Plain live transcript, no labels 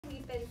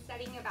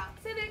studying about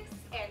civics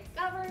and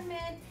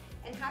government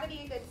and how to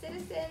be a good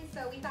citizen,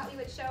 so we thought we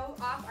would show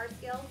off our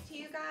skills to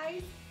you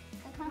guys.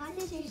 The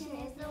Constitution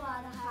is the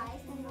law, the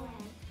highest in the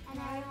land, and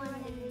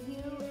everyone in the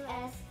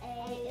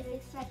USA is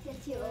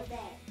expected to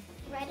obey.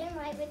 Red and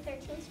white with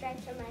 13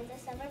 stripes reminds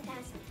us of our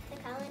past. The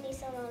colony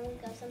so long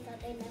ago, some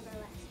thought they'd never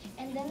last.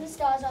 And then the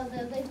stars all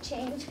live and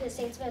change, the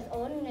saints both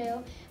old and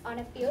new. On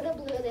a field of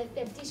blue, live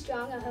 50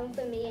 strong, a home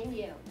for me and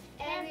you.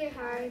 Every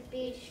heart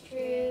beats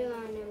true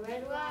on the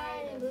red,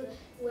 white, and blue.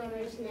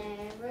 Winners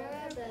never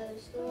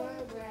boast or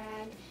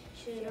brag.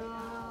 Should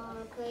all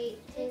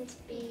acquaintance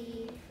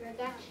be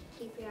forgot,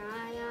 keep your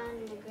eye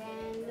on the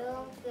grand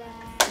old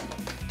flag.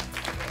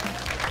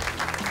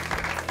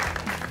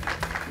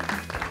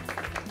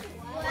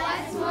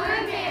 What's more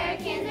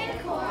American than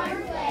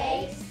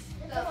cornflakes,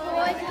 the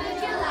 4th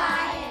of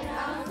July and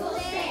Uncle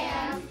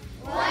Sam?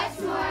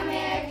 What's more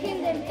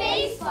American than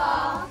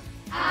baseball?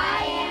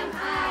 I am.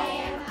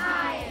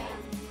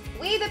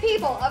 We, the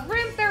people of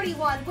Room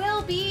 31,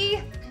 will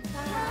be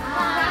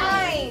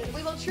kind.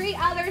 We will treat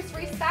others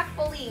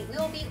respectfully. We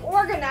will be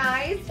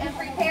organized and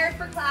prepared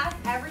for class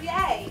every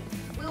day.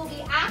 We will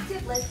be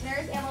active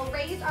listeners and will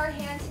raise our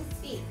hand to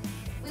speak.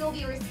 We will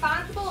be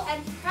responsible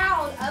and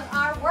proud of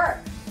our work.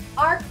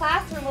 Our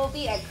classroom will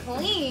be a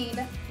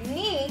clean,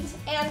 neat,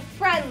 and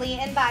friendly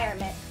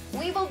environment.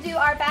 We will do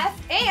our best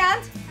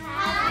and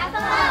Have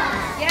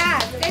fun!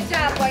 Yes, good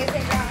job, boys.